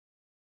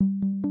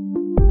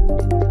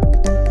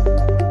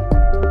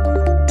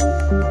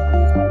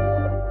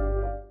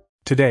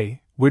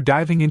Today, we're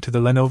diving into the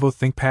Lenovo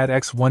ThinkPad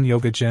X1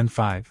 Yoga Gen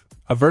 5,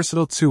 a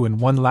versatile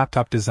 2-in-1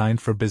 laptop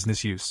designed for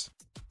business use.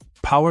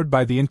 Powered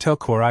by the Intel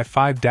Core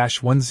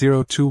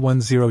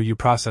i5-10210U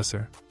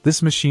processor,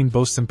 this machine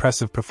boasts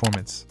impressive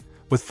performance,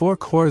 with 4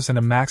 cores and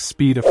a max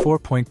speed of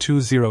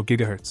 4.20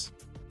 GHz.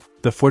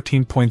 The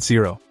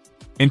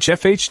 14.0-inch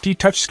FHD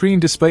touchscreen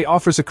display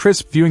offers a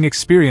crisp viewing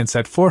experience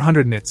at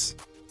 400 nits,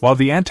 while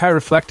the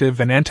anti-reflective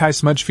and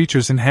anti-smudge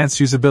features enhance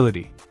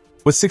usability.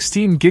 With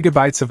 16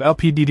 GB of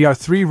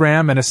LPDDR3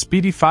 RAM and a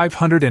speedy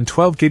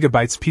 512 GB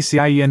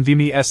PCIe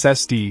NVMe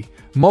SSD,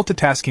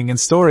 multitasking and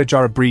storage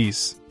are a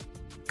breeze.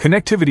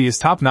 Connectivity is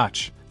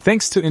top-notch,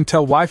 thanks to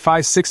Intel Wi-Fi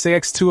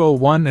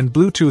 6AX201 and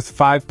Bluetooth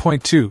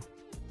 5.2.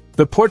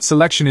 The port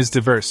selection is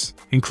diverse,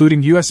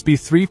 including USB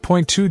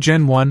 3.2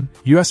 Gen 1,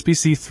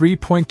 USB-C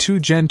 3.2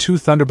 Gen 2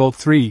 Thunderbolt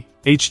 3,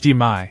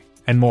 HDMI,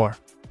 and more.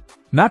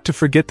 Not to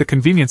forget the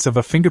convenience of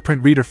a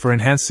fingerprint reader for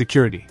enhanced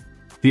security.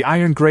 The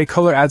iron gray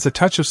color adds a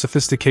touch of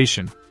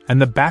sophistication,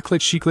 and the backlit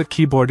chiclet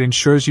keyboard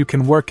ensures you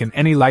can work in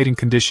any lighting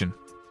condition.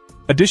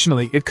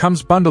 Additionally, it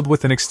comes bundled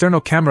with an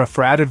external camera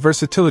for added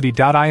versatility.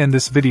 In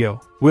this video,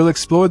 we'll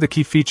explore the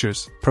key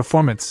features,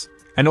 performance,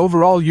 and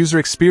overall user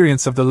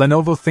experience of the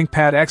Lenovo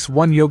ThinkPad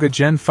X1 Yoga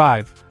Gen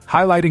 5,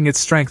 highlighting its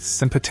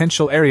strengths and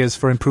potential areas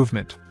for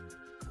improvement.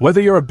 Whether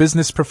you're a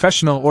business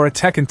professional or a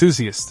tech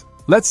enthusiast,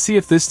 let's see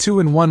if this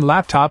 2-in-1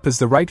 laptop is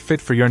the right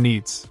fit for your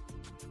needs.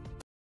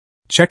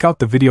 Check out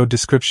the video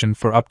description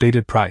for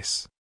updated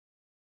price.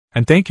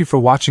 And thank you for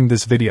watching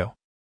this video.